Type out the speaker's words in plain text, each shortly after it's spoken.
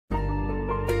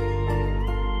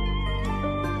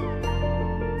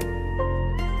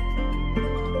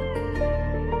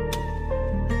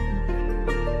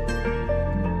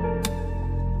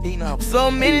So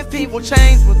many people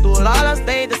changed, but through it all I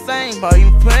stayed the same. But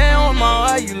you playing on my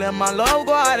heart, you let my love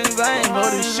go out in vain. No,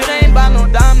 this shit ain't about no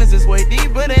diamonds, it's way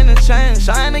deeper than a chain.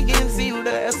 Shine again, see you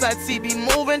the SIT be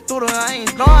moving through the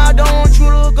lanes. No, I don't want you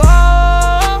to go.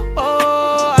 I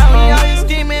mean, all you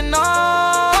scheming, no.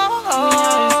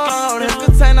 This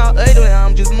could turn out ugly,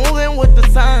 I'm just moving with the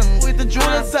time. With the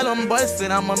jeweler, tell them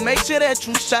busted, I'ma make sure that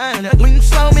you shine. When you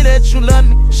show me that you love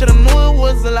me, shoulda knew it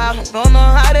was a lie. Don't know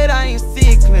how that I ain't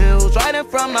see it clear, it was right in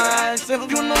front of my eyes.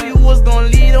 If you knew you was gon'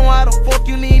 lead, then why the fuck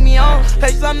you leave me on?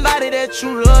 Hey, somebody that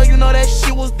you love, you know that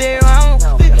shit was there on.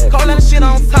 Call that shit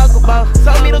I don't talk about.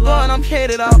 Told me to go and I'm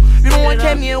headed out. You the one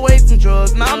kept me away from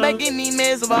drugs, now I'm back getting me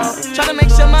miserable. Tryna make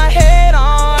sure my head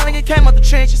on, nigga came out the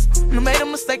trenches. You made a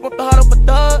mistake, ripped the heart up a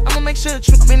thug. I'ma make sure that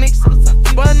you finish.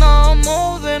 But no, I'm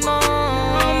moving on.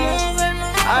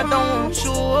 I don't want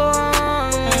you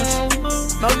on.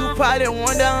 No, you probably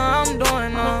wonder how I'm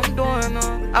doing on.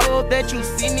 I hope that you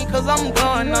see me cause I'm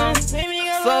going on.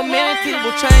 So many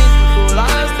people change, but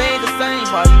I stay the same.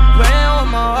 While you playing with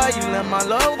my heart, you let my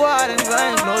love go out in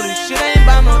vain. No, this shit ain't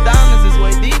about no diamonds, it's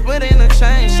way deeper than a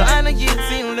chain. Trying to get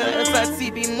seen, the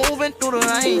SIT be moving through the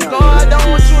lane. Go, I don't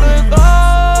want you to go.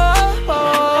 I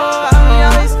mean,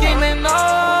 all these scheming, no.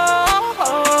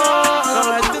 No,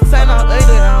 at the time I'm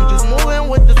ugly, I'm just moving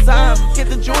with the time. Get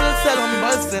the jeweler, tell them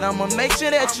busted, I'ma make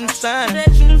sure that you shine.